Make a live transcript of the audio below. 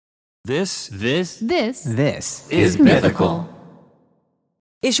This is mythical.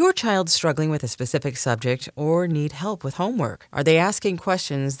 Is your child struggling with a specific subject or need help with homework? Are they asking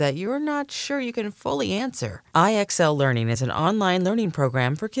questions that you're not sure you can fully answer? IXL Learning is an online learning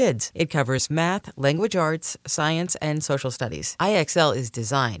program for kids. It covers math, language arts, science, and social studies. IXL is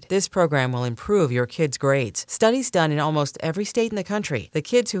designed. This program will improve your kids' grades. Studies done in almost every state in the country. The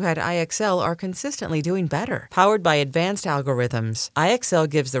kids who had IXL are consistently doing better. Powered by advanced algorithms, IXL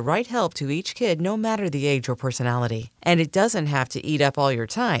gives the right help to each kid no matter the age or personality. And it doesn't have to eat up all your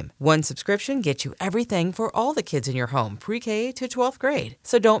time. One subscription gets you everything for all the kids in your home, pre-K to 12th grade.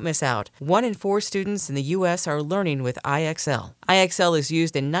 So don't miss out. 1 in 4 students in the U.S. are learning with IXL. IXL is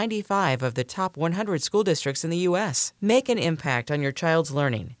used in 95 of the top 100 school districts in the U.S. Make an impact on your child's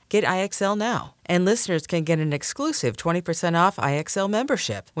learning. Get IXL now. And listeners can get an exclusive 20% off IXL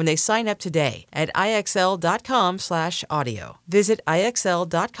membership when they sign up today at IXL.com/audio. Visit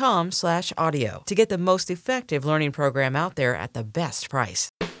IXL.com/audio to get the most effective learning program out there at the best price.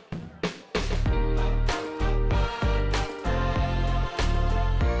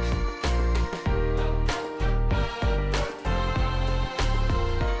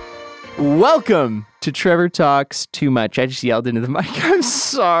 Welcome to Trevor Talks Too Much. I just yelled into the mic. I'm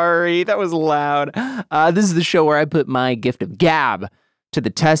sorry. That was loud. This is the show where I put my gift of gab to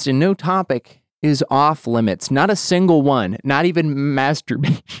the test, and no topic is off limits. Not a single one. Not even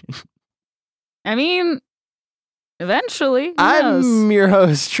masturbation. I mean, eventually. Who I'm knows? your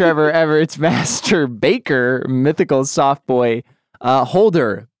host, Trevor Everett's Master Baker, mythical soft boy,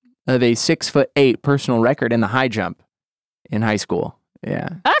 holder of a 6'8" personal record in the high jump in high school. Yeah.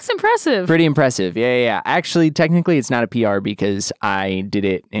 That's impressive. Pretty impressive. Yeah. Actually, technically, it's not a PR because I did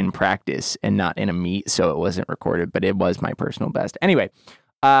it in practice and not in a meet, so it wasn't recorded, but it was my personal best. Anyway,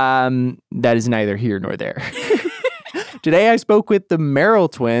 that is neither here nor there. Today, I spoke with the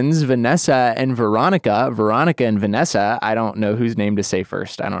Merrell twins, Vanessa and Veronica. Veronica and Vanessa, I don't know whose name to say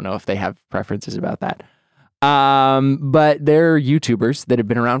first. I don't know if they have preferences about that. But they're YouTubers that have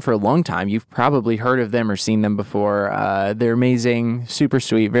been around for a long time. You've probably heard of them or seen them before. They're amazing, super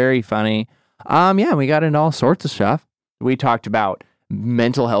sweet, very funny. We got into all sorts of stuff. We talked about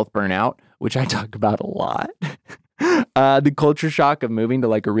mental health burnout, which I talk about a lot. The culture shock of moving to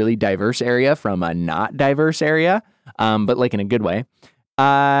like a really diverse area from a not diverse area, but like in a good way.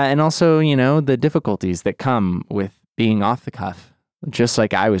 And also, the difficulties that come with being off the cuff, just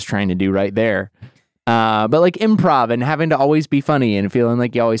like I was trying to do right there. But like improv and having to always be funny and feeling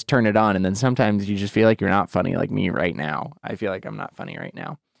like you always turn it on. And then sometimes you just feel like you're not funny, like me right now. I feel like I'm not funny right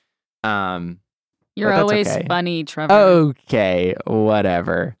now. You're always funny, Trevor. Okay,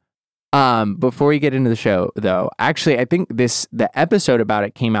 whatever. Before we get into the show, though, actually, I think the episode about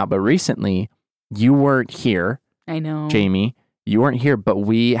it came out, but recently you weren't here. I know. Jamie, you weren't here, but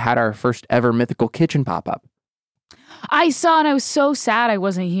we had our first ever Mythical Kitchen pop-up. I saw and I was so sad I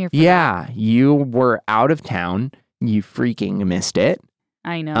wasn't here for that. You were out of town. You freaking missed it.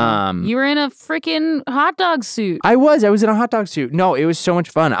 I know. You were in a freaking hot dog suit. I was in a hot dog suit. No, it was so much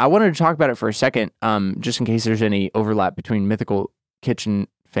fun. I wanted to talk about it for a second, just in case there's any overlap between Mythical Kitchen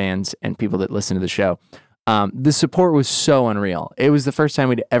fans and people that listen to the show. The support was so unreal. It was the first time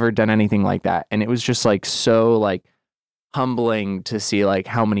we'd ever done anything like that. And it was just like so like humbling to see like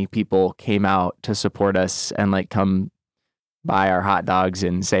how many people came out to support us and like come buy our hot dogs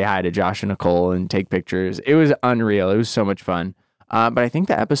and say hi to Josh and Nicole and take pictures. It was unreal. It was so much fun. But I think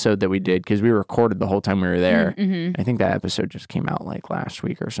the episode that we did, because we recorded the whole time we were there, I think that episode just came out like last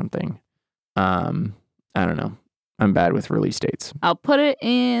week or something. I don't know. I'm bad with release dates. I'll put it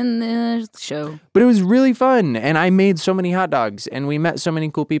in the show. But it was really fun, and I made so many hot dogs, and we met so many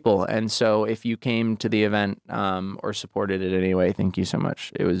cool people. And so if you came to the event or supported it anyway, thank you so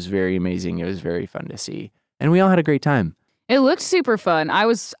much. It was very amazing. It was very fun to see. And we all had a great time. It looked super fun. I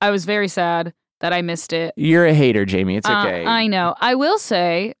was very sad that I missed it. You're a hater, Jamie. It's okay. I know. I will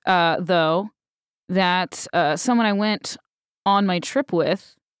say, though, that someone I went on my trip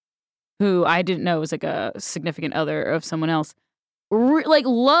with, who I didn't know was like a significant other of someone else,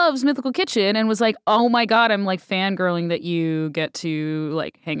 loves Mythical Kitchen and was like, oh my God, I'm like fangirling that you get to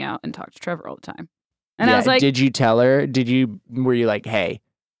like hang out and talk to Trevor all the time. And I was like, did you tell her? Were you like, hey,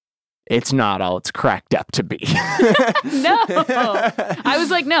 it's not all it's cracked up to be? No. I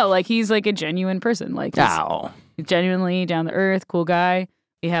was like, no, like he's like a genuine person. Like he's genuinely down to earth, cool guy.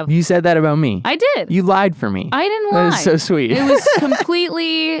 You said that about me. I did. You lied for me. I didn't lie. That is so sweet. It was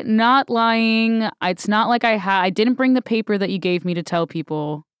completely not lying. It's not like I didn't bring the paper that you gave me to tell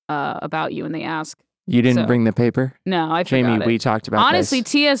people about you when they ask. You didn't bring the paper? No, I forgot Jamie, it. we talked about Honestly,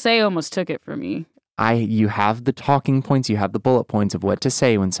 TSA almost took it from me. You have the talking points, you have the bullet points of what to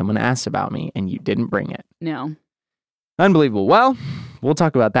say when someone asks about me, and you didn't bring it. No. Unbelievable. Well, we'll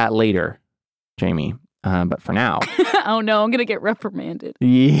talk about that later, Jamie. But for now. Oh no, I'm going to get reprimanded.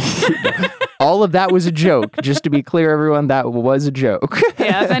 All of that was a joke. Just to be clear, everyone, that was a joke.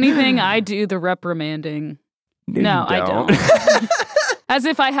 Yeah, if anything, I do the reprimanding. No, I don't. As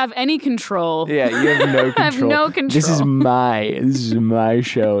if I have any control. Yeah, you have no control. I have no control. This is my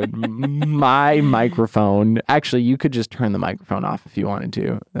show and my microphone. Actually, you could just turn the microphone off if you wanted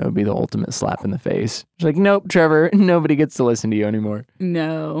to. That would be the ultimate slap in the face. It's like, nope, Trevor, nobody gets to listen to you anymore.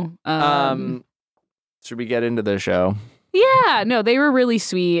 No. Should we get into the show? Yeah, no, they were really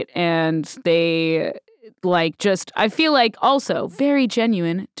sweet, and they I feel like also very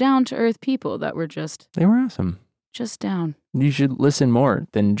genuine, down-to-earth people that were They were awesome. Just down. You should listen more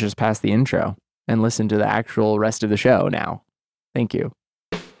than just past the intro and listen to the actual rest of the show now. Thank you.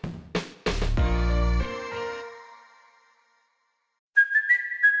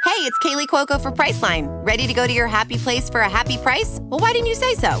 Hey, it's Kaylee Cuoco for Priceline. Ready to go to your happy place for a happy price? Well, why didn't you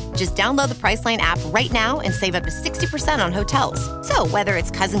say so? Just download the Priceline app right now and save up to 60% on hotels. So whether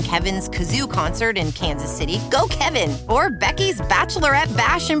it's Cousin Kevin's Kazoo Concert in Kansas City, go Kevin, or Becky's Bachelorette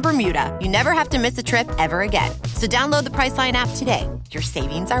Bash in Bermuda, you never have to miss a trip ever again. So download the Priceline app today. Your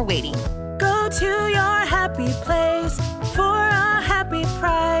savings are waiting. Go to your happy place for a happy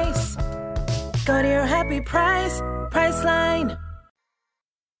price. Go to your happy price, Priceline.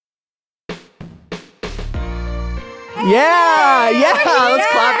 Yeah,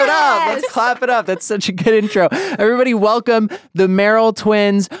 let's clap it up. Let's clap it up. That's such a good intro. Everybody welcome the Merrell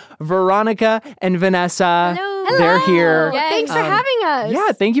twins, Veronica and Vanessa. Hello. They're here. Yes. Thanks for having us.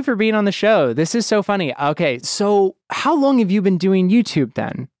 Yeah, thank you for being on the show. This is so funny. Okay, so how long have you been doing YouTube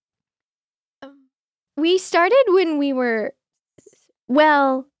then? We started when we were,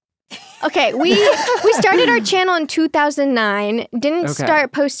 okay, we started our channel in 2009, didn't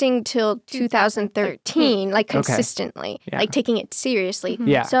start posting till 2013, like consistently, like taking it seriously.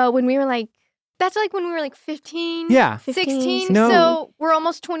 Yeah. So when we were that's when we were 15, 16, No. so we're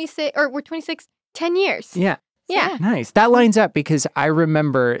almost 26, or we're 26, 10 years. Yeah. Yeah. Nice. That lines up because I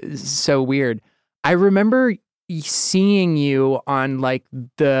remember, so weird, I remember seeing you on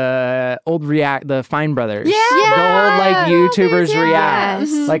the old the Fine Brothers. Yeah. The old YouTubers react.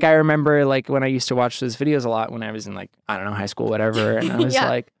 Yes. Like I remember when I used to watch those videos a lot when I was in I don't know, high school, whatever. And I was then I was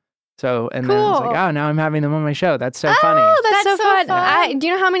like, oh, now I'm having them on my show. That's so funny. Oh, that's so fun. Do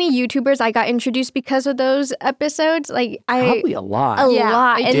you know how many YouTubers I got introduced because of those episodes? Probably a lot. A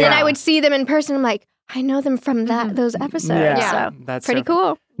lot. And then I would see them in person. I'm like, I know them from those episodes. Yeah. So That's pretty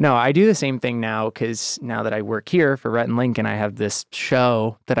cool. No, I do the same thing now because now that I work here for Rhett and Lincoln, I have this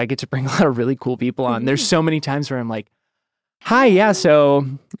show that I get to bring a lot of really cool people on. There's so many times where I'm like, hi, so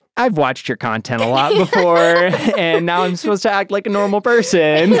I've watched your content a lot before, and now I'm supposed to act like a normal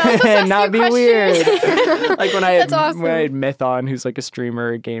person and not be weird. Like when I had Myth on, who's a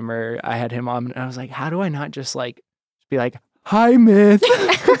streamer, a gamer, I had him on, and I was like, how do I not just be like, hi, Myth.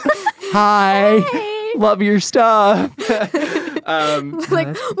 Hi. Love your stuff. What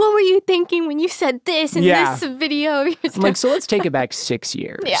were you thinking when you said this in this video? I'm so let's take it back 6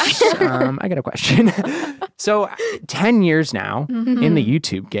 years. Yeah. I got a question. So 10 years now in the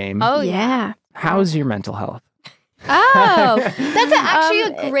YouTube game. Oh, yeah. How's your mental health? Oh, that's actually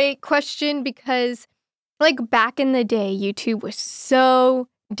a great question because back in the day, YouTube was so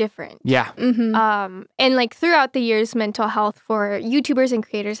different. Yeah. Mm-hmm. And throughout the years, mental health for YouTubers and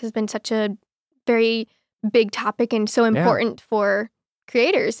creators has been such a very big topic and so important for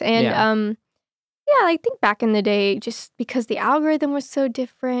creators. And I think back in the day, just because the algorithm was so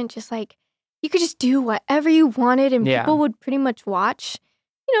different, just you could just do whatever you wanted and people would pretty much watch.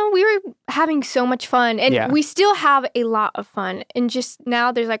 We were having so much fun and we still have a lot of fun. And just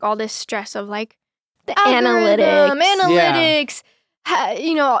now there's all this stress of the analytics,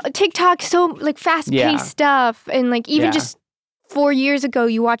 TikTok, so fast-paced stuff. And even just 4 years ago,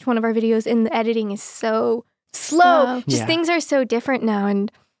 you watch one of our videos and the editing is so slow. Just things are so different now. And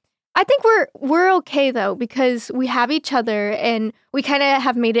I think we're okay though, because we have each other and we kind of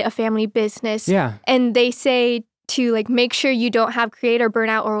have made it a family business. Yeah. And they say to make sure you don't have creator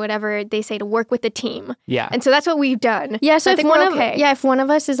burnout or whatever. They say to work with the team. Yeah. And so that's what we've done. Yeah. So if one of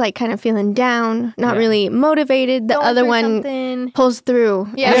us is kind of feeling down, not really motivated, the other one pulls through.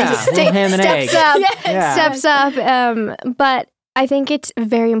 Yeah. Steps up. But I think it's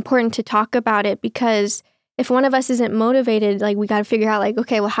very important to talk about it because if one of us isn't motivated, we got to figure out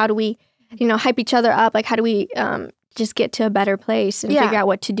okay, well, how do we, hype each other up? How do we just get to a better place and figure out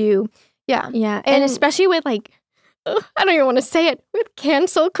what to do? Yeah. Yeah. And especially with I don't even want to say it, with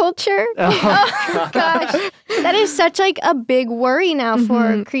cancel culture. Oh, Gosh. That is such like a big worry now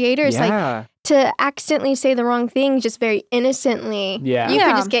for creators. Like to accidentally say the wrong thing just very innocently. Yeah. You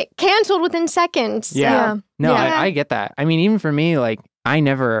could just get canceled within seconds. Yeah. No, Yeah. I get that. I mean, even for me, like, I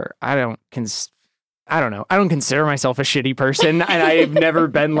don't consider myself a shitty person. And I've never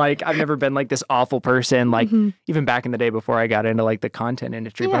been like this awful person, like even back in the day before I got into like the content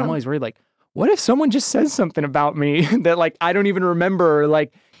industry. But I'm always worried, like, what if someone just says something about me that like I don't even remember?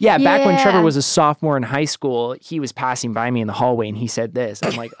 Like, back when Trevor was a sophomore in high school, he was passing by me in the hallway and he said this.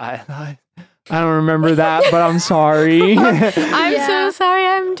 I'm like, I don't remember that, but I'm sorry. I'm so sorry.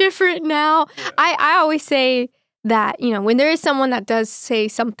 I'm different now. I always say that, when there is someone that does say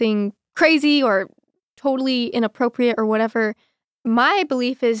something crazy or totally inappropriate or whatever, my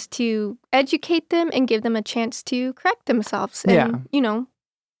belief is to educate them and give them a chance to correct themselves and,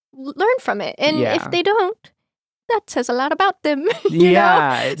 learn from it. And if they don't, that says a lot about them. you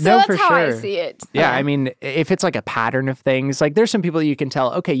know? So that's how I see it. Yeah, I mean, if it's like a pattern of things, like there's some people you can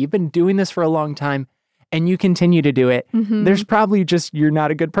tell, okay, you've been doing this for a long time and you continue to do it. There's probably just, you're not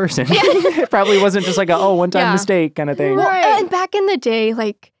a good person. It probably wasn't just like a, one-time mistake kind of thing. Well, and back in the day,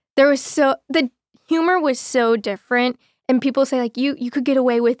 like the humor was so different and people say like, you could get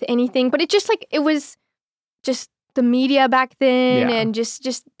away with anything, but it was just the media back then and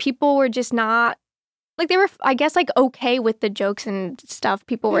just people were just not, like they were, I guess, like okay with the jokes and stuff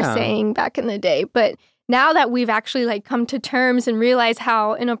people were saying back in the day. But now that we've actually like come to terms and realize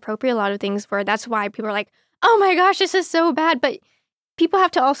how inappropriate a lot of things were, that's why people are like, oh my gosh, this is so bad. But people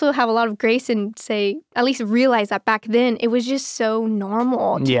have to also have a lot of grace and say, at least realize that back then it was just so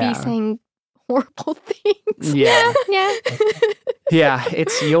normal to be saying horrible things. Yeah. Yeah.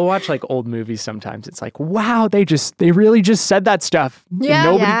 You'll watch like old movies sometimes. It's like, wow, they really just said that stuff. Yeah.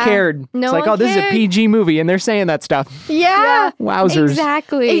 And nobody cared. No it's like, one this is a cared. PG movie and they're saying that stuff. Yeah. Wowzers.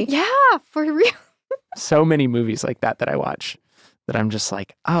 Exactly. Yeah, for real. So many movies like that I watch that I'm just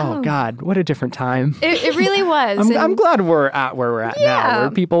like, oh God, what a different time. It really was. I'm glad we're at where we're at now,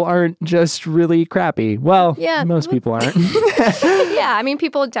 where people aren't just really crappy. Well, most people aren't. Yeah, I mean,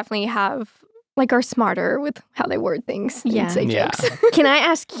 people definitely are smarter with how they word things and say jokes. Can I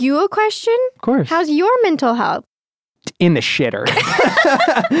ask you a question? Of course. How's your mental health? In the shitter.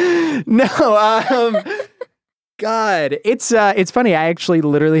 No, God, it's funny. I actually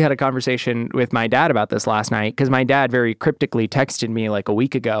literally had a conversation with my dad about this last night because my dad very cryptically texted me like a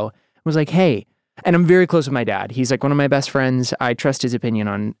week ago. Was like, hey, and I'm very close with my dad. He's like one of my best friends. I trust his opinion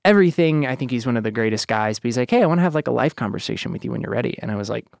on everything. I think he's one of the greatest guys. But he's like, hey, I want to have like a life conversation with you when you're ready. And I was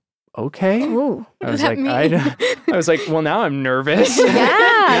like, okay. Ooh, I was like, I was like, well, now I'm nervous.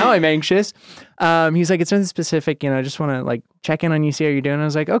 Now I'm anxious. He's like, it's nothing specific, I just want to like check in on you, see how you're doing. I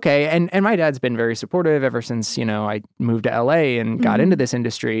was like, okay. And my dad's been very supportive ever since, I moved to LA and got into this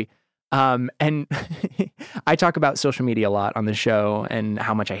industry. And I talk about social media a lot on the show and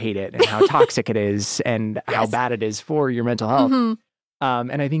how much I hate it and how toxic it is and how bad it is for your mental health.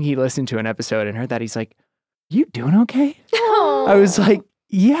 And I think he listened to an episode and heard that. He's like, you doing okay? Oh. I was like,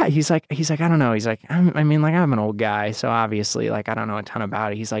 yeah. He's like, I don't know. He's like, I'm an old guy. So obviously like, I don't know a ton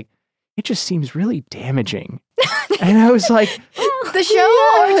about it. He's like, it just seems really damaging. And I was like, the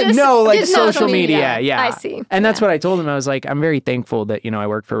show or just no, like just social media. Yeah. I see. And that's what I told him. I was like, I'm very thankful that, I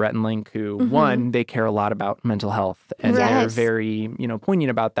work for Rhett and Link, who one, they care a lot about mental health and they're very,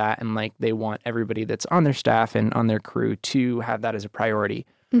 poignant about that. And like, they want everybody that's on their staff and on their crew to have that as a priority.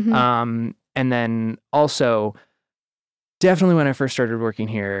 And then also, definitely when I first started working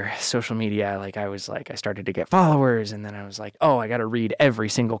here, social media, like I started to get followers and then I was like, oh, I got to read every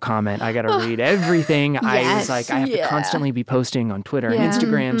single comment. I got to read everything. I was like, I have to constantly be posting on Twitter and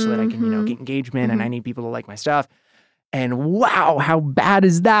Instagram so that I can, get engagement and I need people to like my stuff. And wow, how bad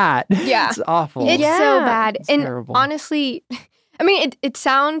is that? Yeah. It's awful. It's so bad. It's and terrible. honestly, I mean, it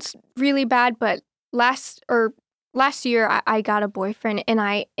sounds really bad, but last year I got a boyfriend and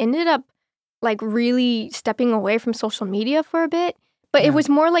I ended up like really stepping away from social media for a bit, but it was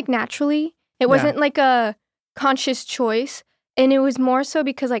more like naturally. It wasn't like a conscious choice. And it was more so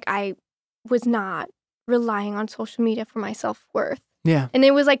because like I was not relying on social media for my self-worth. Yeah. And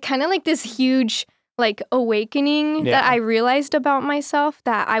it was like kind of like this huge like awakening that I realized about myself,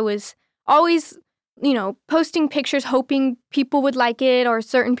 that I was always, posting pictures hoping people would like it or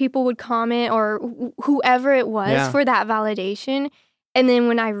certain people would comment or whoever it was for that validation. And then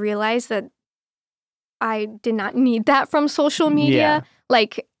when I realized that I did not need that from social media,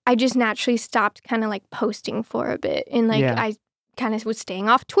 like I just naturally stopped kind of like posting for a bit. And like I kind of was staying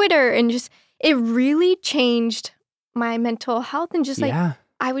off Twitter and just, it really changed my mental health and just like,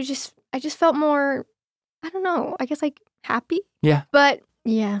 I just felt more I don't know, I guess like happy. Yeah. But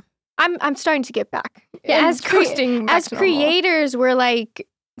yeah, I'm starting to get back. Yeah, As creators, we're like,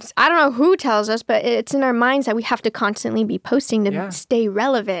 I don't know who tells us, but it's in our minds that we have to constantly be posting to stay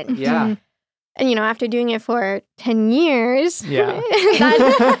relevant. Yeah. And, you know, after doing it for 10 years, there's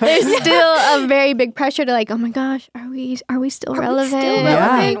still a very big pressure to like, oh my gosh, are we still relevant?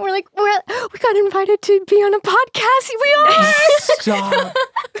 Yeah. We're like, we got invited to be on a podcast. We are. Stop.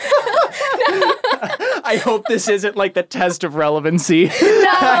 I hope this isn't like the test of relevancy. No,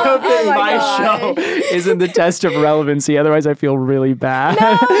 I hope that my God. show isn't the test of relevancy. Otherwise, I feel really bad.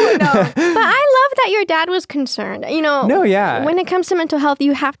 No. But I love that your dad was concerned. You know, when it comes to mental health,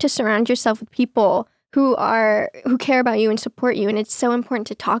 you have to surround yourself with people who care about you and support you, and it's so important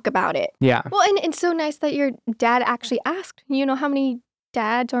to talk about it. Yeah. Well, and it's so nice that your dad actually asked. You know how many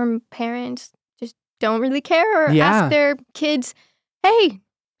dads or parents just don't really care or ask their kids, "Hey,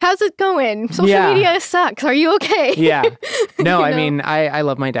 how's it going? Social media sucks. Are you okay?" Yeah. No, I mean, I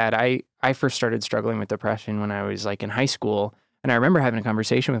love my dad. I first started struggling with depression when I was like in high school. And I remember having a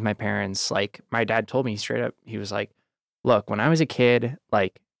conversation with my parents. Like, my dad told me straight up, he was like, look, when I was a kid,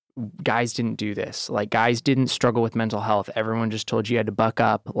 like, guys didn't do this. Like, guys didn't struggle with mental health. Everyone just told you had to buck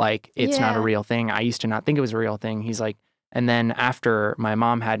up. Like, it's not a real thing. I used to not think it was a real thing. He's like, and then after my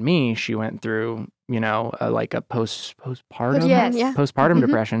mom had me, she went through, you know, like a postpartum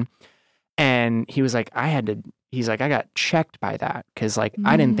depression. And he was like, I got checked by that because like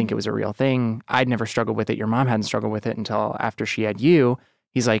I didn't think it was a real thing. I'd never struggled with it. Your mom hadn't struggled with it until after she had you.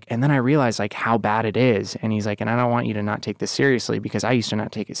 He's like, and then I realized like how bad it is. And he's like, and I don't want you to not take this seriously because I used to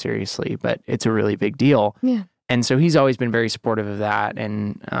not take it seriously, but it's a really big deal. Yeah. And so he's always been very supportive of that.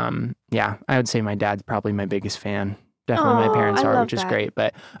 And I would say my dad's probably my biggest fan. Definitely my parents are, which is great.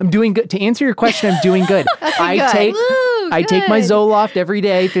 But I'm doing good. To answer your question, I'm doing good. I take my Zoloft every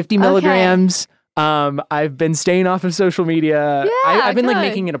day, 50 milligrams. I've been staying off of social media. I've been like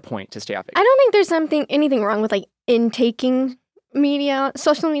making it a point to stay off it. I don't think there's anything wrong with like intaking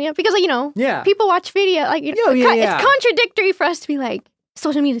social media, because like, you know, people watch video. Like, it's contradictory for us to be like,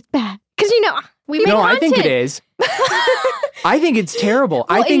 social media is bad. Because, you know, we make content. I think it is. I think it's terrible.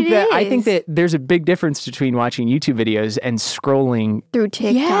 Well, I think that there's a big difference between watching YouTube videos and scrolling through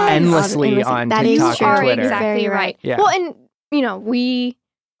TikTok endlessly on that TikTok is and Twitter. Exactly right. Yeah. Well, and you know,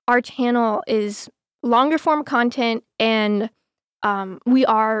 our channel is longer form content, and we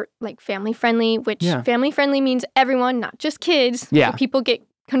are like family friendly, which family friendly means everyone, not just kids. Yeah. People get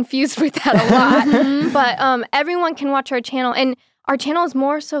confused with that a lot. But everyone can watch our channel, and our channel is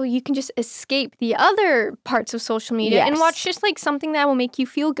more so you can just escape the other parts of social media and watch just like something that will make you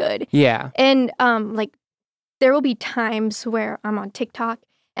feel good. Yeah. And like there will be times where I'm on TikTok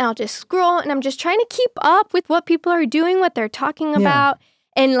and I'll just scroll and I'm just trying to keep up with what people are doing, what they're talking about.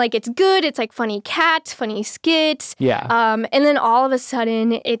 And like it's good. It's like funny cats, funny skits. Yeah. And then all of a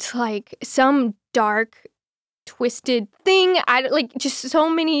sudden it's like some dark, twisted thing. I like just so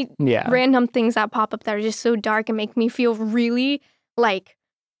many random things that pop up that are just so dark and make me feel really like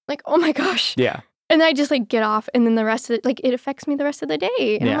oh my gosh. Yeah. And I just like get off, and then the rest of it, like it affects me the rest of the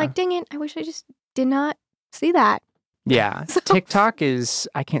day. And I'm like, dang it, I wish I just did not see that. Yeah. So. TikTok is,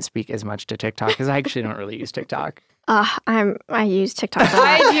 I can't speak as much to TikTok because I actually don't really use TikTok. I use TikTok a lot.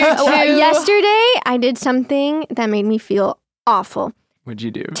 I do too. Yesterday, I did something that made me feel awful. What'd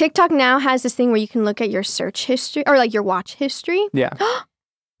you do? TikTok now has this thing where you can look at your search history or like your watch history. Yeah.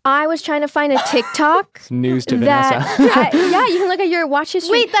 I was trying to find a TikTok. It's news to Vanessa. You can look at your watch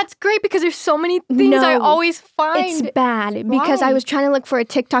history. Wait, that's great because there's so many things I always find. It's bad because I was trying to look for a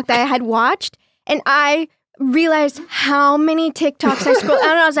TikTok that I had watched, and I realized how many TikToks I scrolled.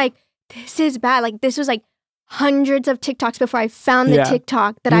 And I was like, this is bad. Like, this was like hundreds of TikToks before I found the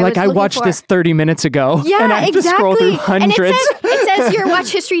TikTok that I was looking for. I watched this 30 minutes ago. Yeah, and I have to scroll through hundreds. And it says your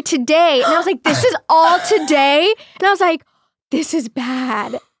watch history today. And I was like, this is all today? And I was like, this is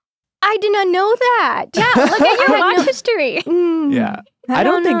bad. I did not know that. Yeah, look at your watch history. Yeah. I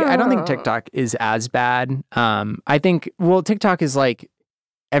don't think TikTok is as bad. I think TikTok is like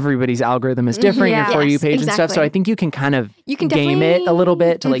everybody's algorithm is different, your For You page and stuff. So I think you can kind of game it a little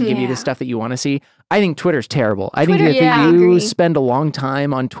bit to like give you the stuff that you want to see. I think Twitter's terrible. I think if you spend a long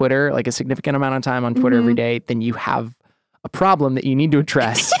time on Twitter, like a significant amount of time on Twitter every day, then you have a problem that you need to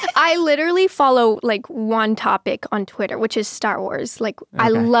address. I literally follow like one topic on Twitter, which is Star Wars. Like I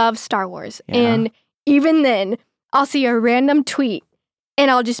love Star Wars. Yeah. And even then I'll see a random tweet and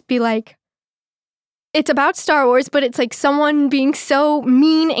I'll just be like, it's about Star Wars, but it's like someone being so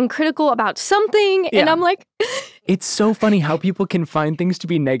mean and critical about something. And I'm like... It's so funny how people can find things to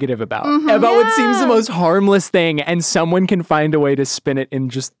be negative about what seems the most harmless thing, and someone can find a way to spin it in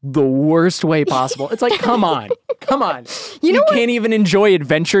just the worst way possible. It's like, come on. You can't even enjoy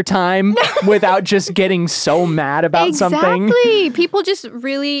Adventure Time without just getting so mad about something. Exactly. People just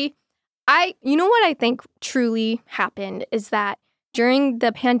really... You know what I think truly happened is that during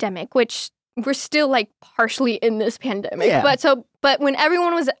the pandemic, which we're still like partially in this pandemic, but when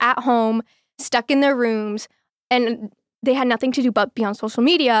everyone was at home, stuck in their rooms, and they had nothing to do but be on social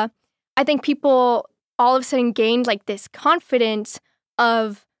media, I think people all of a sudden gained like this confidence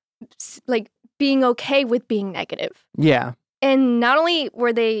of like being okay with being negative. Yeah. And not only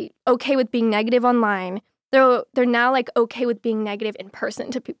were they okay with being negative online, they're now like okay with being negative in person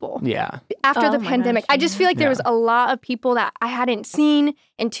to people. Yeah. After the pandemic, I just feel like there was a lot of people that I hadn't seen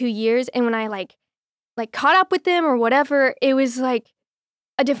in 2 years, and when I like caught up with them or whatever, it was like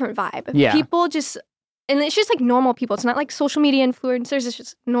a different vibe. Yeah. People just... And it's just like normal people. It's not like social media influencers. It's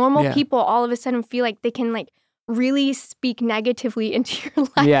just normal people all of a sudden feel like they can like really speak negatively into your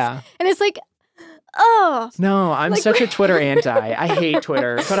life. Yeah. And it's like, oh. No, I'm like, such a Twitter anti. I hate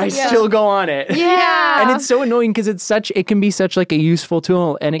Twitter, but I still go on it. Yeah. And it's so annoying because it can be such like a useful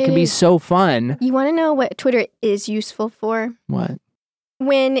tool, and it can be so fun. You want to know what Twitter is useful for? What?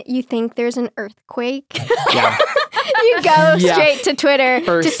 When you think there's an earthquake. Yeah. You go straight to Twitter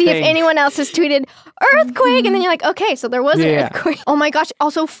to see if anyone else has tweeted earthquake, and then you're like, okay, so there was an earthquake. Oh my gosh!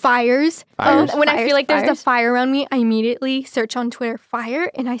 Also fires. When I feel like there's a fire around me, I immediately search on Twitter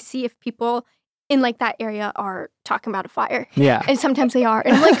fire, and I see if people in like that area are talking about a fire. Yeah. And sometimes they are,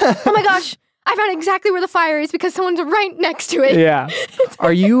 and I'm like, oh my gosh, I found exactly where the fire is because someone's right next to it. Yeah.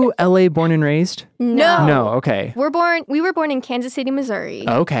 Are you LA born and raised? No. No, okay. We were born in Kansas City, Missouri.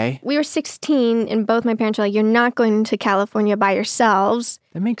 Okay. We were 16, and both my parents were like, you're not going to California by yourselves.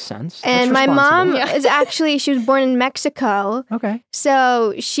 That makes sense. And my mom she was born in Mexico. Okay.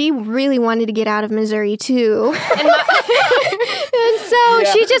 So she really wanted to get out of Missouri too. And so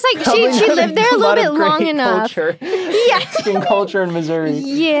she just like, she lived there a little bit long enough. Mexican culture in Missouri.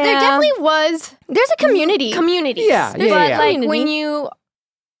 Yeah. There definitely was. There's a community. Yeah. But like when you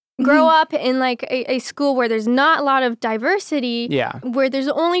grow up in like a school where there's not a lot of diversity, where there's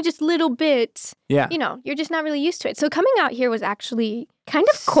only just little bits, you know, you're just not really used to it. So coming out here was actually kind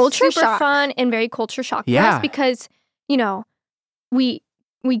of super fun and very culture shock for us because, you know, we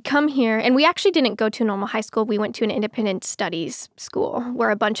come here and we actually didn't go to a normal high school. We went to an independent studies school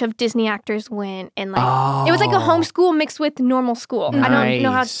where a bunch of Disney actors went, and like it was like a homeschool mixed with normal school. Nice. I don't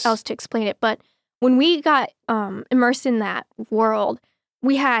know how else to explain it, but when we got immersed in that world,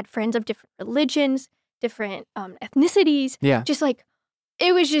 we had friends of different religions, different ethnicities. Yeah. Just like,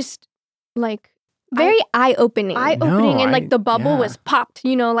 it was just like very eye-opening. And like the bubble was popped,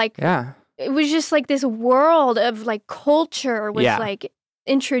 you know, like it was just like this world of like culture was like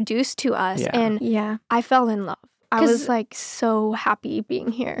introduced to us. And I fell in love. I was like so happy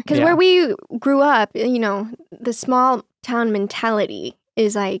being here. Because where we grew up, you know, the small town mentality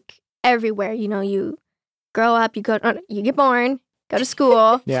is like everywhere. You know, you grow up, you get born, go to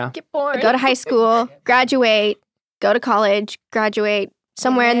school, get born, go to high school, graduate, go to college, graduate,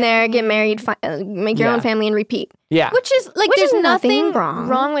 somewhere in there, get married, make your own family, and repeat. Yeah. Which is like, there's nothing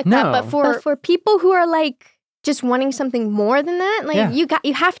wrong with that. But for people who are like just wanting something more than that, like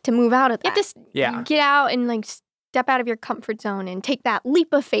you have to move out of that. You have to get out and like step out of your comfort zone and take that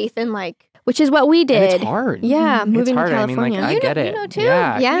leap of faith and like, which is what we did. And it's hard. Yeah, moving to California. I mean, like, I get it. You know too.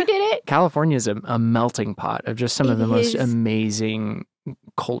 Yeah. You did it. California is a melting pot of just some of the most amazing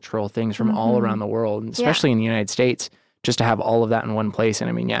cultural things from all around the world, especially in the United States, just to have all of that in one place. And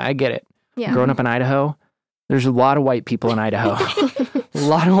I mean, I get it. Yeah. Growing up in Idaho, there's a lot of white people in Idaho. A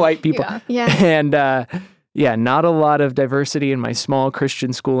lot of white people. Yeah. And not a lot of diversity in my small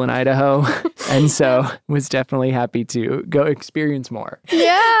Christian school in Idaho. And so was definitely happy to go experience more.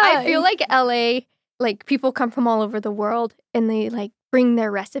 Yeah. I feel like LA, like people come from all over the world and they like bring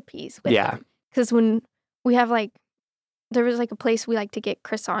their recipes with them. Because when we have like, there was like a place we like to get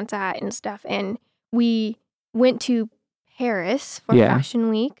croissants at and stuff. And we went to Paris for Fashion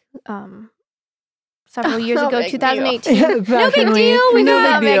Week several years ago, 2018. No big deal. We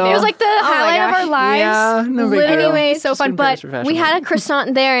got it. It was like the highlight of our lives. Yeah, no big deal. Anyway, so fun. But we had a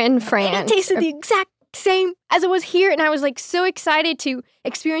croissant there in France. And it tasted the exact same as it was here. And I was like so excited to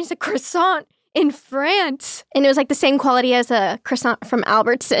experience a croissant in France. And it was like the same quality as a croissant from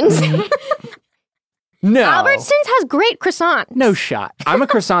Albertsons. No. Albertsons has great croissants. No shot. I'm a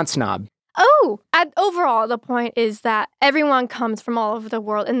croissant snob. Overall, the point is that everyone comes from all over the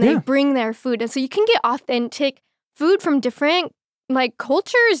world and they bring their food. And so you can get authentic food from different like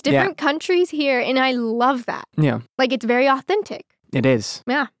cultures, different countries here. And I love that. Yeah. Like it's very authentic. It is.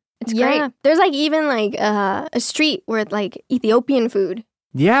 Yeah. It's great. There's like even like a street where it's like Ethiopian food.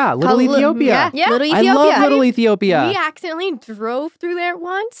 Yeah, Little Ethiopia. Yeah. Little Ethiopia. I love Little Ethiopia. We accidentally drove through there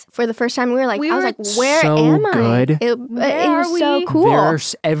once. For the first time, I was like, where so am good. I? It was so cool.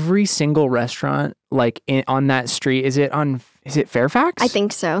 There's every single restaurant like on that street. Is it Fairfax? I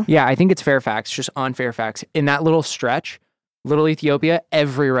think so. Yeah, I think it's Fairfax, just on Fairfax. In that little stretch, Little Ethiopia,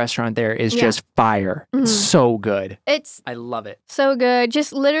 every restaurant there is just fire. Mm-hmm. It's so good. I love it. So good.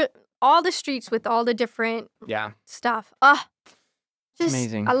 Just literally all the streets with all the different stuff. Just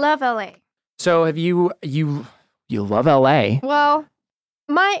amazing. I love LA. So have you love LA? Well,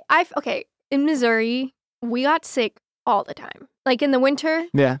 in Missouri, we got sick all the time. Like in the winter.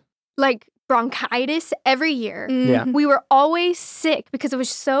 Yeah. Like bronchitis every year. Yeah. We were always sick because it was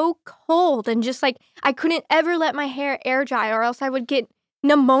so cold and just like I couldn't ever let my hair air dry or else I would get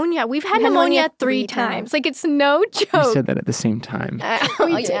pneumonia. We've had pneumonia 3 times. Like it's no joke. You said that at the same time.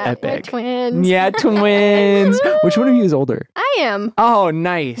 It's epic. We're twins. Yeah, twins. Which one of you is older? I am. Oh,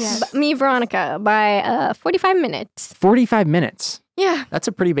 nice. Yeah, me, Veronica, by 45 minutes. 45 minutes. Yeah. That's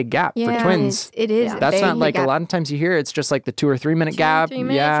a pretty big gap for twins. It is. That's not like a lot of times you hear it's just like the 2 or 3 minute gap. 3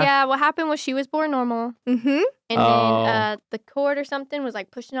 minutes. Yeah. What happened was she was born normal. Mm-hmm. And then the cord or something was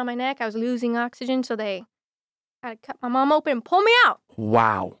like pushing on my neck. I was losing oxygen, so they had to cut my mom open and pull me out.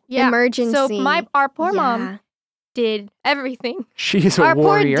 Wow. Yeah. Emergency. So our poor mom did everything. She's a Our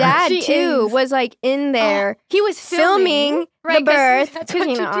warrior. poor dad, She too, is. was like in there. He was filming the birth. That's what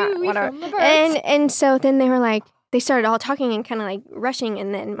you do. We Whatever. film the birth. And so then they were like, they started all talking and kind of like rushing.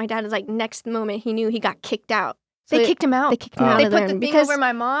 And then my dad was like, next moment he knew he got kicked out. So They kicked him out. They kicked him out They of put there the thing because over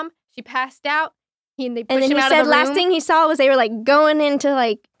my mom. She passed out. And they pushed and then him he out said of the last room. thing he saw was they were like going into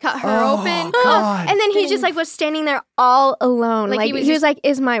like Cut her open. God. and then he just like was standing there all alone. Like, Like, he was he was like,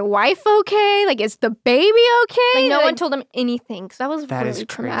 is my wife okay? Like, is the baby okay? Like no Like, one told him anything. So that was That is really crazy.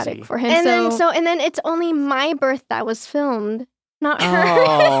 traumatic for him. and then it's only my birth that was filmed, not her.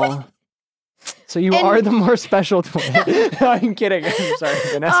 Oh. So you And- are the more special twin. I'm kidding. I'm sorry,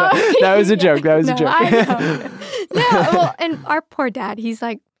 Vanessa. That was a joke. That was a No, joke. I know. Yeah, well, and our poor dad, he's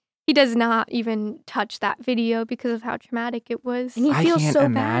like, he does not even touch that video because of how traumatic it was. And he I feels can't so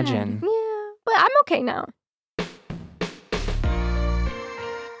imagine. bad. Yeah, but I'm okay now.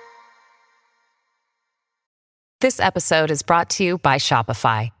 This episode is brought to you by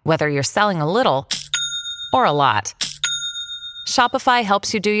Shopify. Whether you're selling a little or a lot, Shopify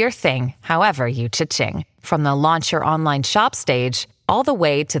helps you do your thing, however you cha-ching. From the launch your online shop stage, all the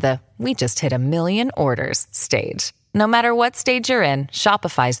way to the we just hit 1 million orders stage. No matter what stage you're in,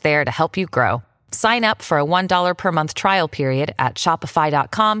 Shopify's there to help you grow. Sign up for a $1 per month trial period at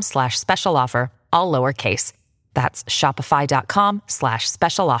shopify.com/special offer, all lowercase. That's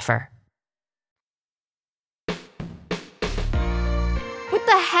shopify.com/special offer. What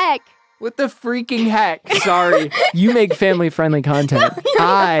the heck? What the freaking heck? Sorry. You make family-friendly content.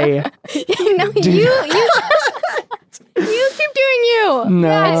 I No, do you You keep doing you. No,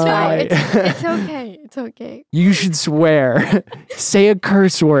 Yeah, it's fine. I- It's okay. It's okay. You should swear. Say a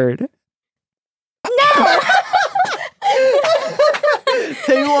curse word. No.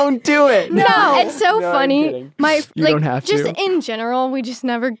 They won't do it. No, it's so No, I'm funny. kidding. You don't have just to. in general, we just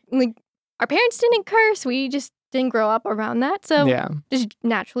never like our parents didn't curse. We just didn't grow up around that. So Yeah. just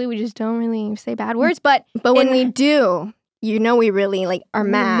naturally we just don't really say bad words. But But when in- we do, you know we really like are We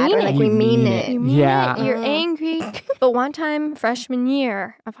mad mean or it. like You we mean mean it. it. you mean Yeah. it, you're angry. But one time, freshman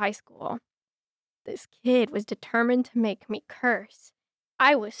year of high school, this kid was determined to make me curse.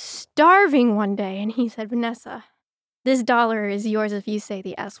 I was starving one day, and he said, "Vanessa, this dollar is yours if you say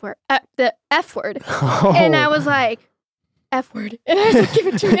the S word, the F word." And I was like, F word. And I was like, give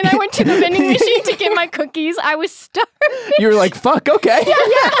it to me. And I went to the vending machine to get my cookies. I was starving. You were like, fuck, okay.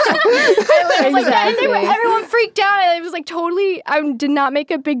 I was like, and Exactly. everyone freaked out. And it was like totally, I did not make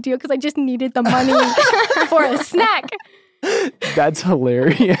a big deal because I just needed the money for a snack. That's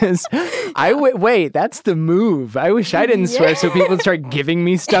hilarious. Wait, that's the move. I wish I didn't swear so people would start giving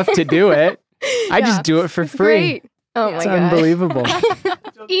me stuff to do it. I Yeah. just do it for It's free. great. Oh my It's god. unbelievable.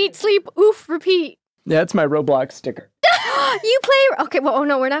 Eat, sleep, oof, repeat. That's my Roblox sticker. You play okay, well, oh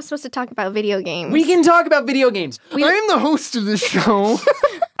no, we're not supposed to talk about video games. We can talk about video games. I'm the host of the show.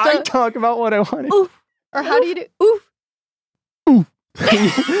 I talk about what I want to. Oof. Or how do you do oof? Oof.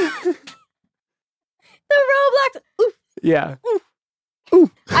 The Roblox oof. Yeah.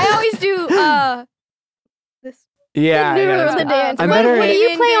 I always do this. Yeah. The dance. I'm What better do at-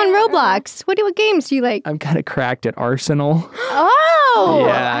 you play on Roblox? What games do you like? I'm kind of cracked at Arsenal. Oh!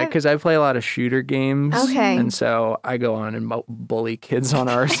 Yeah, because I play a lot of shooter games. Okay. And so I go on and bully kids on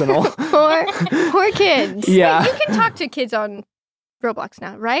Arsenal. Poor kids. Yeah. You can talk to kids on Roblox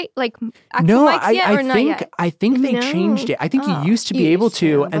now, right? Like actual No, mics yet or not yet? I think they changed it. I think you used to be able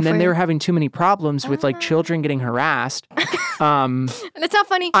to, and then they were having too many problems with like children getting harassed. That's not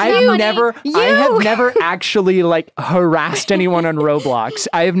funny. I have never actually like harassed anyone on Roblox.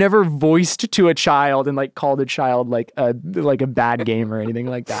 I have never voiced to a child and like called a child like a bad game or anything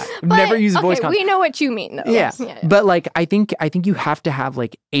like that. I've never used voice content. We know what you mean though. Yeah. But like I think you have to have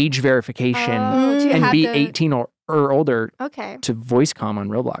like age verification and be 18 or older to voice comm on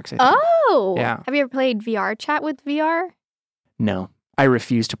Roblox. Yeah. Have you ever played VR chat with VR? No. I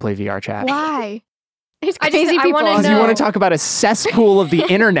refuse to play VR chat. Why? It's crazy people. Because you want to talk about a cesspool of the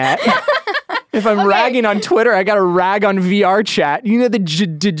internet. If I'm ragging on Twitter, I got to rag on VR chat. You know the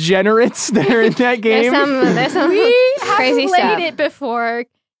degenerates that are in that game? There's some We crazy have played stuff. it before,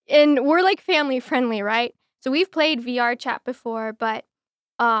 and we're like family friendly, right? So we've played VR chat before, but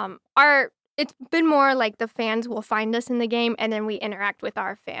it's been more like the fans will find us in the game, and then we interact with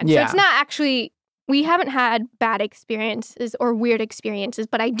our fans. Yeah. So it's not actually. We haven't had bad experiences or weird experiences,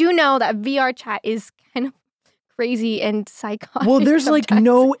 but I do know that VR chat is kind of crazy and psychotic. Well, there's like sometimes.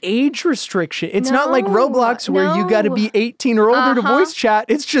 no age restriction. It's not like Roblox where you got to be 18 or older to voice chat.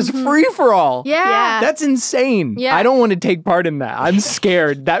 It's just free for all. Yeah. That's insane. Yeah. I don't want to take part in that. I'm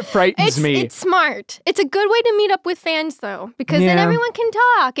scared. That frightens me. It's smart. It's a good way to meet up with fans, though, because then everyone can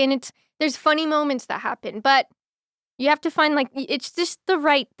talk, and there's funny moments that happen, but you have to find, like, it's just the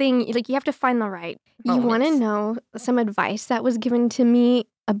right thing. Like, you have to find the right moments. You want to know some advice that was given to me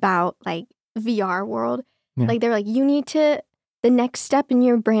about, like, VR world? Yeah. Like, they're like, the next step in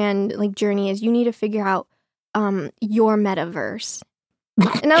your brand, like, journey is you need to figure out your metaverse.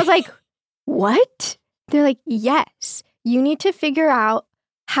 And I was like, what? They're like, yes. You need to figure out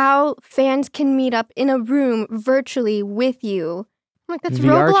how fans can meet up in a room virtually with you. I'm like, that's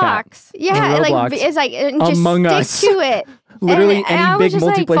VR Roblox. chat. Yeah, Roblox. like it's like and just Among stick Us. to it. Literally and I any was big just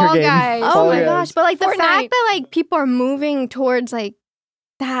like, multiplayer Fall game. Guys. Oh Fall my Guys. gosh! But like the Fortnite. fact that like people are moving towards like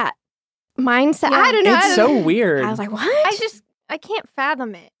that mindset, Yeah. I don't know. It's so weird. I was like, what? I can't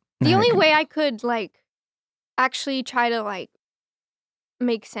fathom it. The only way I could like actually try to like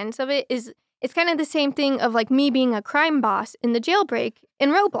make sense of it is it's kind of the same thing of like me being a crime boss in the jailbreak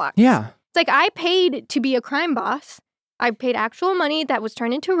in Roblox. Yeah. It's like I paid to be a crime boss. I paid actual money that was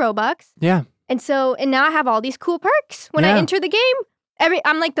turned into Robux. Yeah. And now I have all these cool perks when I enter the game.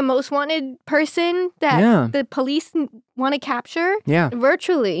 I'm like the most wanted person that the police want to capture. Yeah.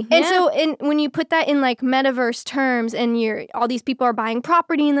 Virtually. And so when you put that in like metaverse terms and all these people are buying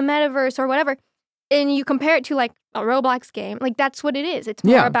property in the metaverse or whatever, and you compare it to like a Roblox game, like that's what it is. It's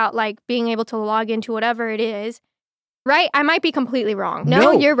more about like being able to log into whatever it is. Right? I might be completely wrong.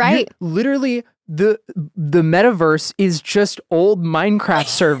 No, you're right. Literally, the metaverse is just old Minecraft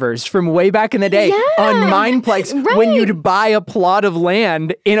servers from way back in the day on Mineplex when you'd buy a plot of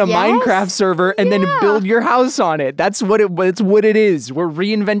land in a Minecraft server and then build your house on it. That's what it is. We're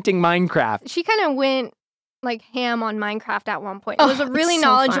reinventing Minecraft. She kind of went like ham on Minecraft at one point. It was really so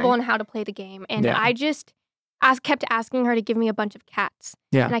knowledgeable fun. on how to play the game. And I kept asking her to give me a bunch of cats.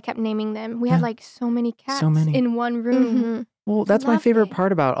 Yeah. And I kept naming them. We had like so many cats So many. in one room. Well, that's my Loved favorite it.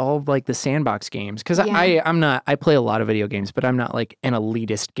 part about all of like the sandbox games because I play a lot of video games, but I'm not like an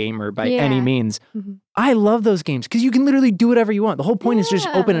elitist gamer by any means. I love those games because you can literally do whatever you want. The whole point is just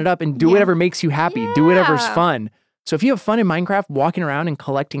open it up and do whatever makes you happy. Do whatever's fun. So if you have fun in Minecraft, walking around and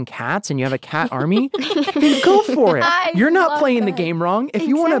collecting cats, and you have a cat army, then go for it. You're not playing the game wrong. If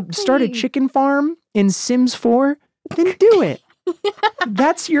you want to start a chicken farm in Sims 4, then do it.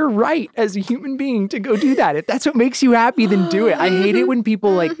 That's your right as a human being to go do that. If that's what makes you happy, then do it. I hate it when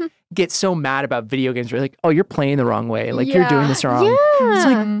people like get so mad about video games. They're like, "Oh, you're playing the wrong way. Like you're doing this wrong." It's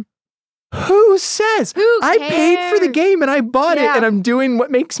like, who says? I paid for the game and I bought it and I'm doing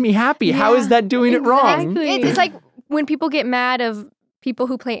what makes me happy. How is that doing it wrong? It's like when people get mad of people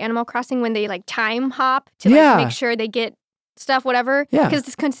who play Animal Crossing when they like time hop to like make sure they get stuff, whatever, because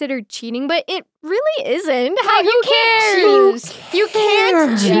it's considered cheating, but it really isn't. How you cares? You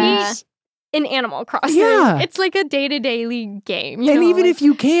can't cheat in Animal Crossing. Yeah. It's like a day-to-day game. And even if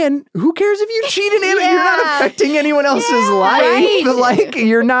you can, who cares if you cheat in Animal? You're not affecting anyone else's life. Right. Like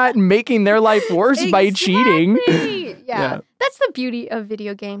you're not making their life worse by cheating. Yeah. That's the beauty of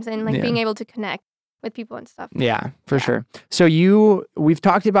video games and like being able to connect with people and stuff. Yeah, for sure. So we've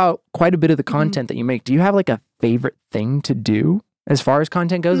talked about quite a bit of the content that you make. Do you have like a favorite thing to do as far as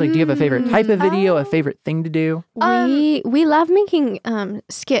content goes? Like, do you have a favorite type of video, a favorite thing to do? We love making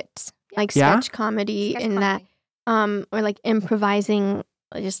skits, like Yeah? sketch comedy Sketch in comedy. that, or like improvising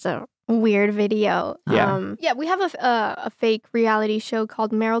just a weird video. Yeah. Yeah, we have a fake reality show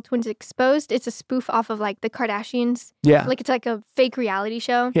called Merrell Twins Exposed. It's a spoof off of like the Kardashians. Yeah. Like it's like a fake reality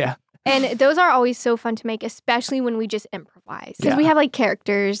show. Yeah. And those are always so fun to make, especially when we just improvise. Because we have like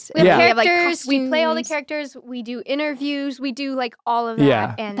characters. We have Yeah. characters. We play all the costumes. characters. We do interviews. We do like all of that.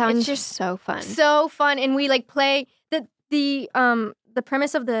 Yeah. And That it's one's just just so fun. so fun. And we like play the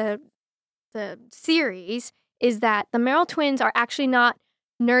premise of the series is that the Merrell twins are actually not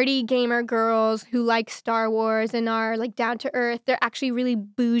nerdy gamer girls who like Star Wars and are like down to earth. They're actually really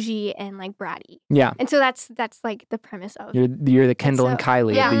bougie and like bratty. Yeah. And so that's like the premise of You're the Kendall and so-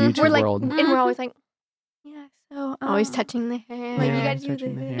 Kylie yeah, of the YouTube we're like, world. and we're always like, yeah, so Always touching the hair. like, Yeah, you gotta do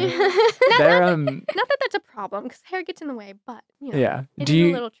touching the this. hair. not, They're, not that that's a problem because hair gets in the way, but you know, yeah. it Do is a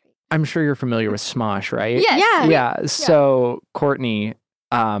you, little treat. I'm sure you're familiar with Smosh, right? Yes. Yeah. So Courtney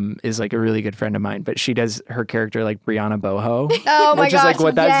is like a really good friend of mine, but she does her character like Brianna Boho. Oh my which is like gosh,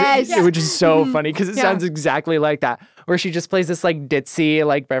 what that's yes. which is so funny because it Yeah. sounds exactly like that. Where she just plays this like ditzy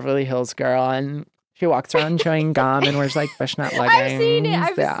like Beverly Hills girl and she walks around chewing gum and wears like fishnet leggings. I've seen it.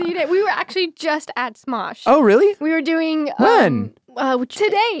 I've Yeah. seen it. We were actually just at Smosh. Oh really? We were doing When?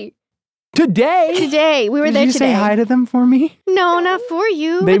 today. Today? Today. We were Did there you today. say hi to them for me? No, not for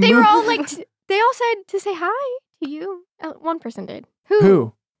you. They But they were moved- all like, they all said to say hi to you. One person did.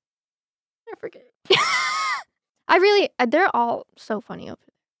 Who? I forget. They're all so funny over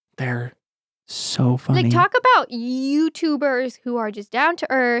They're so there. funny. Like, talk about YouTubers who are just down to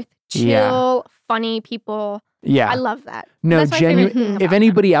earth, chill, Yeah. funny people. Yeah. I love that. No, That's my favorite genuine. thing If about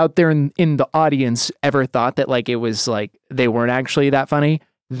anybody out there in the audience ever thought that like it was like they weren't actually that funny,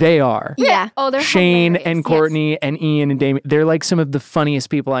 they are. Yeah. Oh, they're Shane hilarious. and Yes. Courtney and Ian and Damien, they're like some of the funniest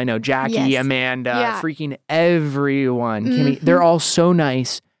people I know. Jackie, Yes. Amanda, Yeah. freaking everyone. Kimmy, Mm-hmm. they're all so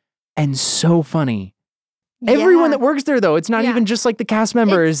nice and so funny. Everyone Yeah. that works there though, it's not Yeah. even just like the cast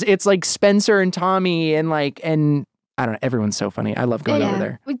members. It's like Spencer and Tommy and I don't know, everyone's so funny. I love going Yeah. over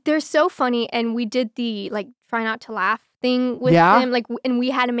there. They're so funny, and we did the like try not to laugh thing with Yeah? them, like, and we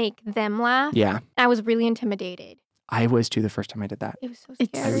had to make them laugh. Yeah. I was really intimidated. I was too the first time I did that. It was so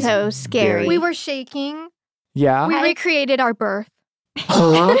It's scary. so scary. We were shaking. Yeah. We recreated our birth.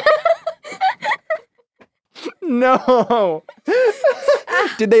 Huh? No.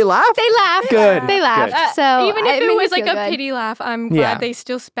 Did they laugh? They laughed. Good. They laughed. Good. So Even if made it me was like feel a good. pity laugh, I'm glad Yeah. they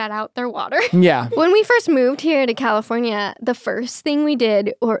still spat out their water. Yeah. When we first moved here to California, the first thing we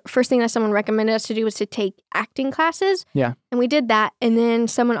did, or first thing that someone recommended us to do, was to take acting classes. Yeah. And we did that. And then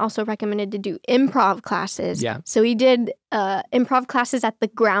someone also recommended to do improv classes. Yeah. So we did improv classes at the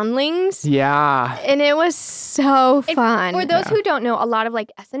Groundlings. Yeah. And it was so And fun. For those Yeah. who don't know, a lot of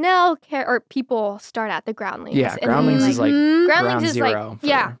like SNL or people start at the Groundlings. Yeah. and Groundlings then, is like Mhm. Groundlings ground is zero like for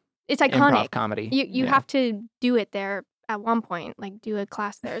yeah, it's iconic. improv comedy. You Yeah. have to do it there at one point, like do a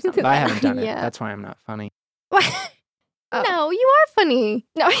class there or something. But I haven't done it. Yeah. That's why I'm not funny. Oh. No, you are funny.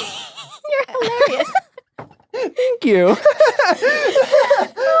 No, you're hilarious. Thank you.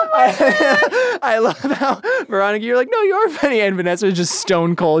 I love how Veronica, you're like, no, you're funny. And Vanessa's just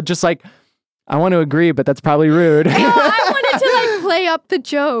stone cold, just like, I want to agree, but that's probably rude. No, I wanted to like play up the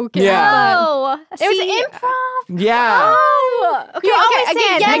joke. Yeah. Oh, it was improv. Yeah. Oh, okay. You always Okay.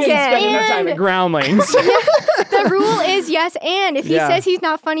 say Again, yes You didn't spend enough time and at Groundlings. the rule is yes and. If he Yeah. says he's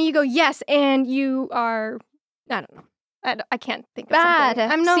not funny, you go yes and. You are. I don't know. I can't think of Bad.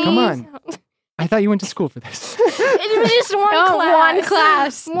 something. I'm no. Come on. I thought you went to school for this. It was just one Oh, class. one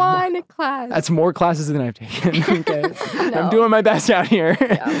class. One class. That's more classes than I've taken. Okay. No. I'm doing my best out here.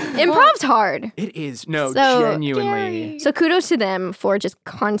 Improv's hard. It is. No, So genuinely. So kudos to them for just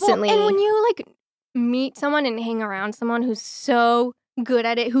constantly. Well, and when you like meet someone and hang around someone who's so good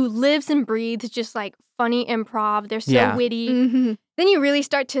at it, who lives and breathes just like funny improv, they're so Yeah. witty, Mhm. then you really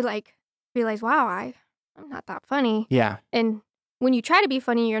start to like realize, wow, I'm not that funny. Yeah. And when you try to be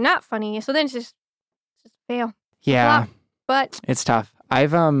funny, you're not funny. So then it's just fail. Yeah. Flop. But It's tough.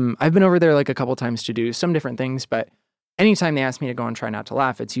 I've been over there like a couple times to do some different things, but anytime they ask me to go and try not to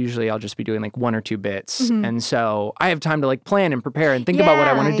laugh, it's usually I'll just be doing like one or two bits. Mhm. And so I have time to like plan and prepare and think about what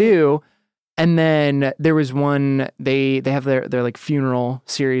I want to Yeah. do. And then there was one they have their like funeral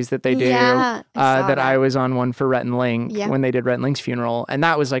series that they do. Yeah, I saw that I was on one for Rhett and Link Yeah. when they did Rhett and Link's funeral. And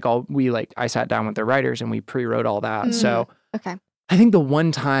that was like I sat down with the writers and we pre-wrote all that. So Okay. I think the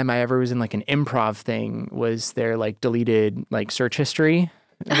one time I ever was in like an improv thing was their like deleted like search history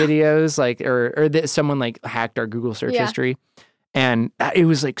videos, like or someone like hacked our Google search Yeah. history, and it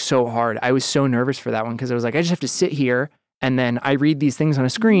was like so hard. I was so nervous for that one because I was like, I just have to sit here And then I read these things on a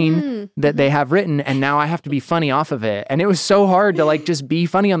screen that they have written, and now I have to be funny off of it. And it was so hard to like just be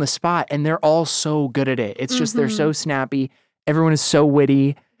funny on the spot. And they're all so good at it. It's just, they're so snappy. Everyone is so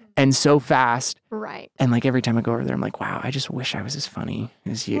witty and so fast. Right. And like every time I go over there, I'm like, wow, I just wish I was as funny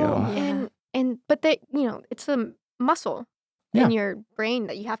as you. Well, but they, it's a muscle in your brain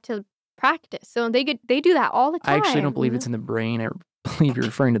that you have to practice. So they do that all the time. I actually don't believe it's in the brain. I believe you're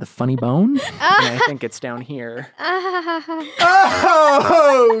referring to the funny bone. And I think it's down here.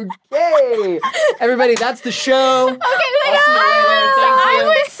 Okay. Everybody, that's the show. Okay,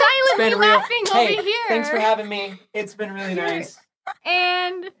 I was silently laughing over here. Thanks for having me. It's been really nice.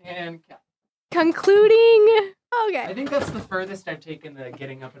 And concluding. Okay. I think that's the furthest I've taken the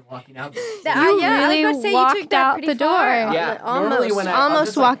getting up and walking out. You really walked out the door. Yeah,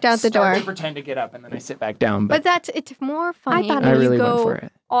 almost walked out the door. I pretend to get up and then I sit back down. But it's more funny. I thought when I really you go went for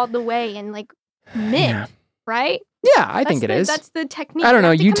it. all the way and like mid, right? Yeah, I think it is. That's the technique. I don't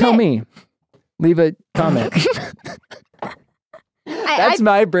know. You tell me. Leave a comment. That's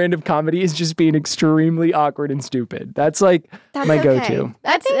my brand of comedy, is just being extremely awkward and stupid. That's like my go-to.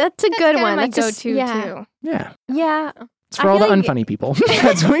 That's a good one. That's my go-to too. Yeah. Yeah. It's for all the unfunny people.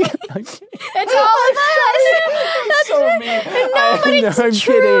 That's what It's all of us. That's so mean. I'm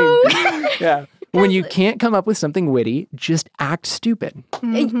kidding. Yeah. When you can't come up with something witty, just act stupid.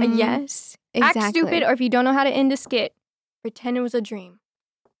 Yes. Exactly. Act stupid, or if you don't know how to end a skit, pretend it was a dream.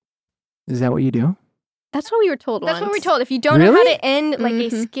 Is that what you do? That's what we were told once. That's what we were told. If you don't know how to end like a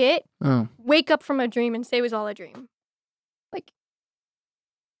skit, wake up from a dream and say it was all a dream.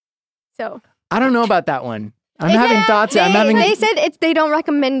 So. I don't know about that one. I'm having thoughts. They said they don't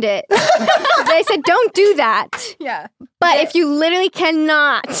recommend it. They said don't do that. Yeah. But if you literally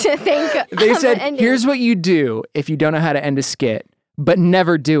cannot think they said, here's what you do if you don't know how to end a skit, but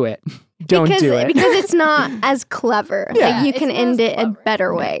never do it. Don't do it. Because it's not as clever. Yeah. Like, you can end it a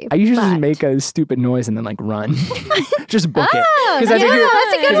better way. I usually just make a stupid noise and then like run. Just book it. Because that's a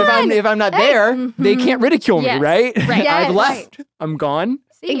good one. If I'm not there, they can't ridicule me, right? Right. Yes. I've left. I'm gone.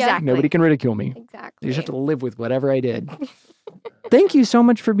 Exactly. Nobody can ridicule me. Exactly. You just have to live with whatever I did. Thank you so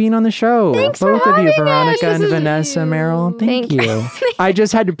much for being on the show. Thanks Both for of you, having Veronica us. and Vanessa, Merrell. Thank you. I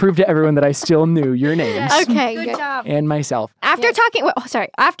just had to prove to everyone that I still knew your names. Okay, Good job. And myself. After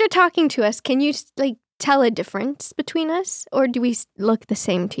talking to us, can you like tell a difference between us, or do we look the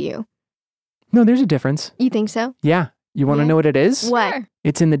same to you? No, there's a difference. You think so? Yeah. You want to know what it is? What?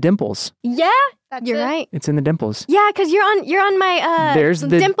 It's in the dimples. Yeah, you're right. It's in the dimples. Yeah, because you're on my There's the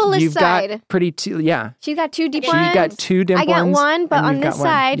dimpleless you've side. Got pretty two. Yeah. She's got two deep She's ones. got two dimple I got ones, one, but and on you've this got one.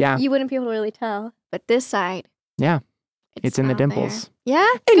 side, Yeah. you wouldn't be able to really tell. But this side, Yeah. It's in the out there. dimples. Yeah.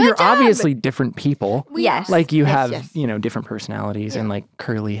 And Good you're job. obviously different people. Yes. Like you Yes, have, yes. different personalities and like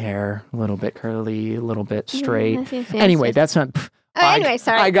curly hair, a little bit curly, a little bit straight. Yes. Anyway, that's not. Anyway,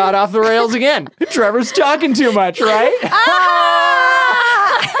 sorry. I got off the rails again. Trevor's talking too much, right?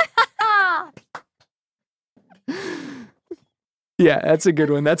 Yeah, that's a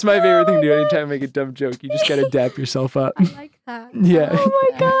good one. That's my favorite thing to do anytime I make a dumb joke. You just gotta dap yourself up. I like that. Yeah. Oh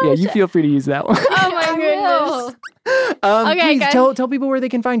my gosh. Yeah, you feel free to use that one. Oh my goodness. Okay, please guys. tell people where they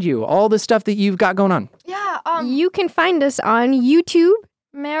can find you. All the stuff that you've got going on. Yeah. You can find us on YouTube,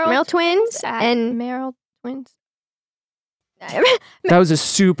 Merrell Twins, and Merrell Twins. That was a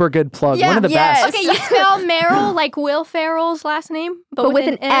super good plug. One of the best. Okay, you spell Merrell like Will Ferrell's last name, but with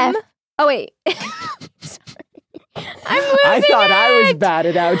an M. Oh wait. I'm losing I thought it. I was bad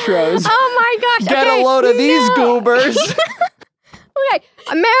at outros. Oh my gosh. Get a load of these goobers. Okay,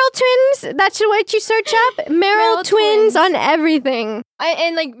 Merrell Twins, that's what you search up. Merrell Twins on everything.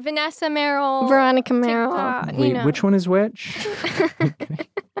 And like Vanessa Merrell. Veronica Merrell. TikTok, Wait, which one is which?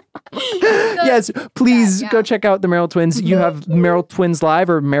 Yes, please go check out the Merrell Twins. You have Merrell Twins Live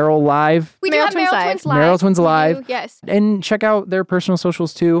or Merrell Live. We do have Merrell Twins Live. Merrell Twins Live. We do, yes. And check out their personal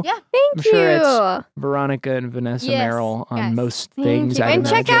socials too. Yeah. I'm sure it's Veronica and Vanessa Merrell on most things. I And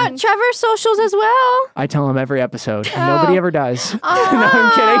check imagine. out Trevor's socials as well. I tell them every episode. Nobody ever does. No,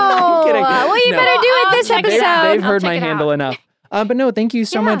 I'm kidding. Well, you better do it this episode. They've heard my handle enough. But no, thank you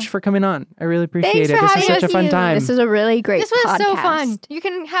so much for coming on. I really appreciate it. This is such a fun time. This is a really great This was podcast. so fun. You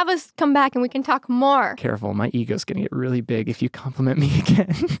can have us come back and we can talk more. Careful, my ego's gonna get really big if you compliment me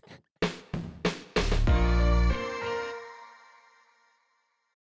again.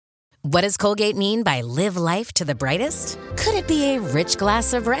 What does Colgate mean by live life to the brightest? Could it be a rich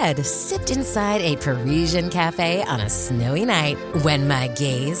glass of red sipped inside a Parisian cafe on a snowy night when my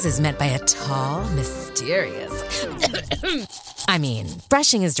gaze is met by a tall, mysterious I mean,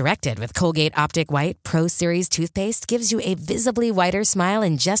 brushing is directed with Colgate Optic White Pro Series toothpaste gives you a visibly whiter smile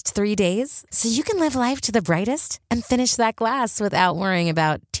in just 3 days, so you can live life to the brightest and finish that glass without worrying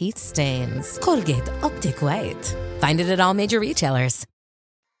about teeth stains. Colgate Optic White. Find it at all major retailers.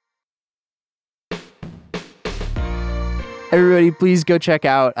 Everybody, please go check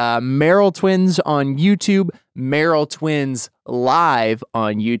out Merrell Twins on YouTube, Merrell Twins Live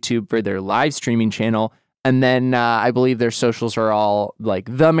on YouTube for their live streaming channel. And then I believe their socials are all like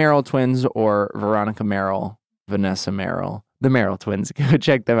The Merrell Twins or Veronica Merrell, Vanessa Merrell, The Merrell Twins. Go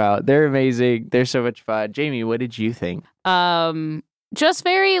check them out. They're amazing. They're so much fun. Jamie, what did you think? Just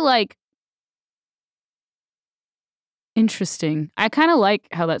very like interesting. I kind of like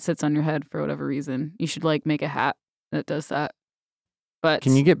how that sits on your head for whatever reason. You should like make a hat that does that. But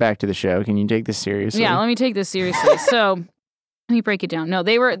can you get back to the show? Can you take this seriously? Yeah, let me take this seriously. So let me break it down. No,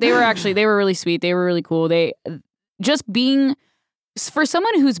 they were really sweet. They were really cool. They just being for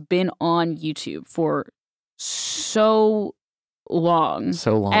someone who's been on YouTube for so long.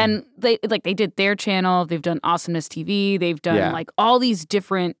 And they did their channel, they've done Awesomeness TV, they've done like all these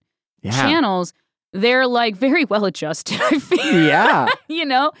different channels. They're like very well adjusted, I feel. Yeah. You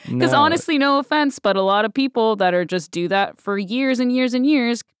know? Because honestly, no offense, but a lot of people that are just do that for years and years and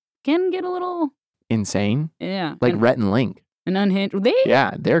years can get a little insane. Yeah. Like Rhett and Link. And unhinged.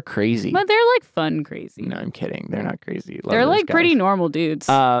 They're crazy. But they're like fun crazy. No, I'm kidding. They're not crazy. They're like pretty normal dudes.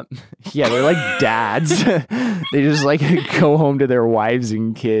 Yeah, they're like dads. They just like go home to their wives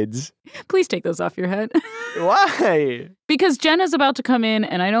and kids. Please take those off your head. Why? Because Jenna's about to come in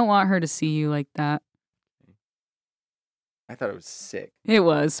and I don't want her to see you like that. I thought it was sick. It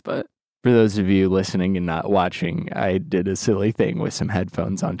was, but... For those of you listening and not watching, I did a silly thing with some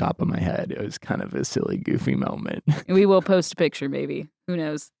headphones on top of my head. It was kind of a silly, goofy moment. We will post a picture, maybe. Who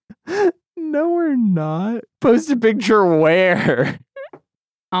knows? No, we're not. Post a picture where?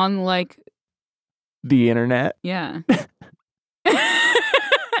 On, like... the internet? Yeah.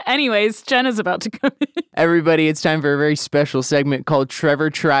 Anyways, Jenna's about to come in. Everybody, it's time for a very special segment called Trevor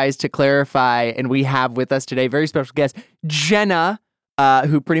Tries to Clarify. And we have with us today, very special guest, Jenna,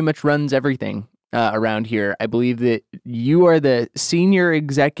 who pretty much runs everything around here. I believe that you are the senior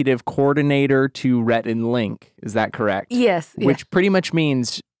executive coordinator to Rhett and Link. Is that correct? Yes. Which pretty much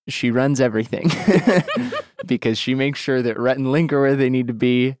means she runs everything because she makes sure that Rhett and Link are where they need to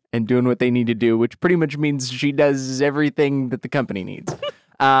be and doing what they need to do, which pretty much means she does everything that the company needs.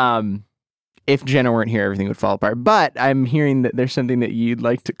 If Jenna weren't here, everything would fall apart. But I'm hearing that there's something that you'd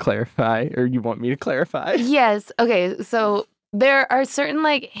like to clarify or you want me to clarify. Yes. Okay. So there are certain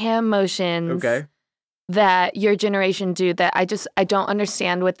like hand motions that your generation do that I don't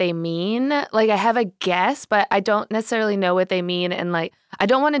understand what they mean. Like I have a guess, but I don't necessarily know what they mean. And like, I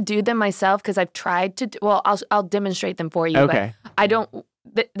don't want to do them myself because I've tried to, I'll demonstrate them for you. Okay. But I don't,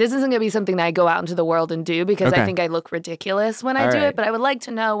 this isn't going to be something that I go out into the world and do because I think I look ridiculous when I do it. But I would like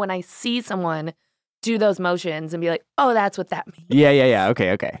to know when I see someone do those motions and be like, oh, that's what that means. Yeah.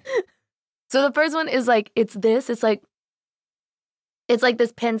 Okay. So the first one is like, it's like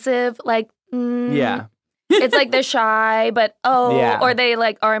this pensive, like, yeah. It's like they're shy, but or they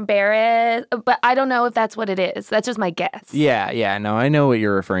like are embarrassed. But I don't know if that's what it is. That's just my guess. Yeah. No, I know what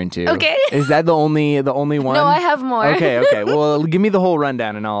you're referring to. Okay. Is that the only one? No, I have more. Okay. Well, give me the whole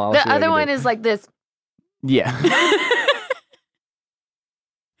rundown and I'll the other one is like this. Yeah.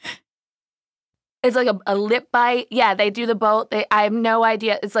 It's like a lip bite. Yeah, they do the both. I have no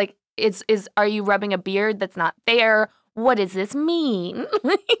idea. It's like, are you rubbing a beard that's not there? What does this mean?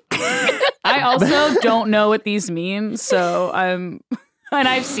 I also don't know what these mean, so and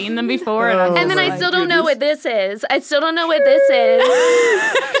I've seen them before. And then I still don't know what this is. Whatever.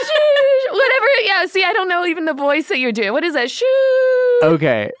 Yeah, see, I don't know even the voice that you're doing. What is that? Shoo.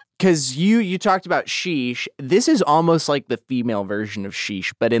 Okay. Because you talked about sheesh. This is almost like the female version of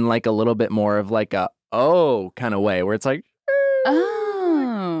sheesh, but in like a little bit more of like a kind of way where it's like,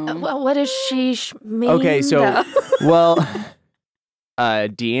 well, what does sheesh mean? Okay, so,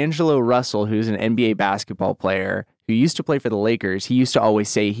 D'Angelo Russell, who's an NBA basketball player who used to play for the Lakers, he used to always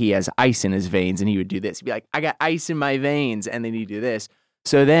say he has ice in his veins, and he would do this. He'd be like, I got ice in my veins, and then he'd do this.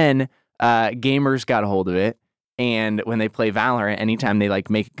 So then gamers got a hold of it, and when they play Valorant, anytime they like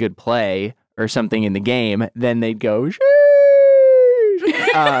make a good play or something in the game, then they'd go,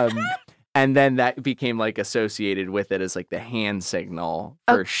 sheesh. And then that became like associated with it as like the hand signal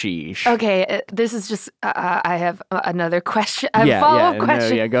for sheesh. Okay, this is just, I have another question. I have a follow-up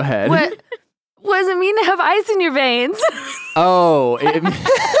question. No, go ahead. What does it mean to have ice in your veins?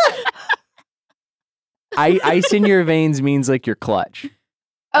 Ice in your veins means like you're clutch.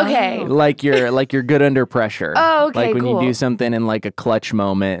 Okay. Like you're good under pressure. Oh, okay, Like when cool. you do something in like a clutch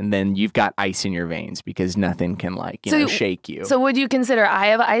moment and then you've got ice in your veins because nothing can shake you. So would you consider I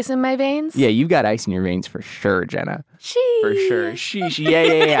have ice in my veins? Yeah, you've got ice in your veins for sure, Jenna. For sure. Sheesh.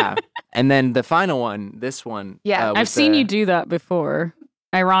 Yeah. And then the final one, this one. Yeah. I've seen you do that before.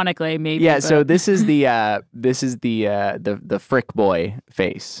 Ironically, maybe. Yeah, but... so this is the frick boy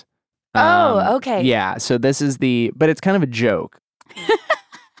face. Okay. Yeah, so this is but it's kind of a joke.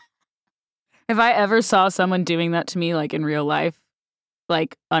 If I ever saw someone doing that to me, like in real life,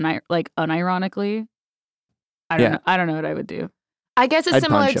 like unironically, I don't know what I would do. I guess it's I'd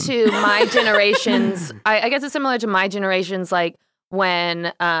similar punch to my generation's. I guess it's similar to my generation's. Like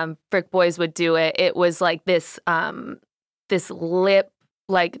when Frick Boys would do it, it was like this lip.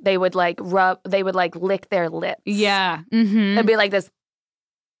 Like they would lick their lips. Yeah. Mm-hmm. It'd be like this.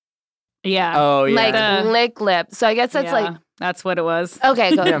 Yeah. Oh yeah. Like lick lip. So I guess that's like. That's what it was.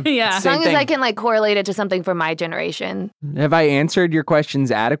 Okay, good. Yeah. As long as I can like correlate it to something for my generation. Have I answered your questions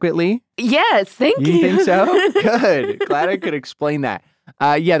adequately? Yes, thank you. You think so? Good. Glad I could explain that.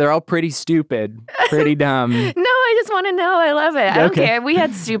 Yeah, they're all pretty stupid, pretty dumb. No, I just want to know. I love it. I don't care. We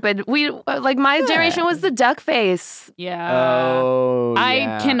had stupid. My generation was the duck face. Yeah. Oh,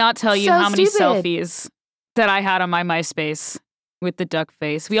 I cannot tell you So how many stupid. selfies that I had on my MySpace with the duck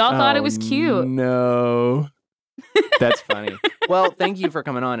face. We all thought it was cute. No. That's funny. Well, thank you for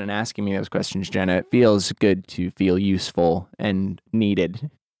coming on and asking me those questions, Jenna. It feels good to feel useful and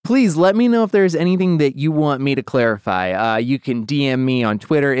needed. Please let me know if there's anything that you want me to clarify. You can DM me on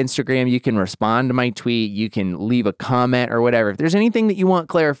Twitter, Instagram. You can respond to my tweet. You can leave a comment or whatever. If there's anything that you want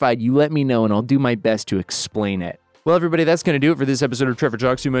clarified, you let me know and I'll do my best to explain it. Well, everybody, that's going to do it for this episode of Trevor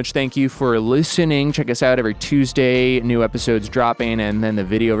Talks Too Much. Thank you for listening. Check us out every Tuesday. New episodes dropping, and then the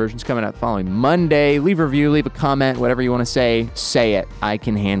video version's coming out the following Monday. Leave a review, leave a comment, whatever you want to say it. I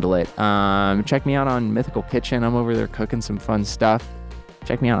can handle it. Check me out on Mythical Kitchen. I'm over there cooking some fun stuff.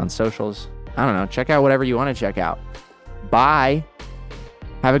 Check me out on socials. I don't know. Check out whatever you want to check out. Bye.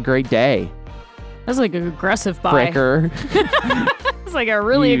 Have a great day. That's like an aggressive bye. Fricker. It's like a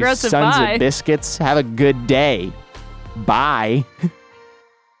really aggressive sons bye. of biscuits. Have a good day. Bye.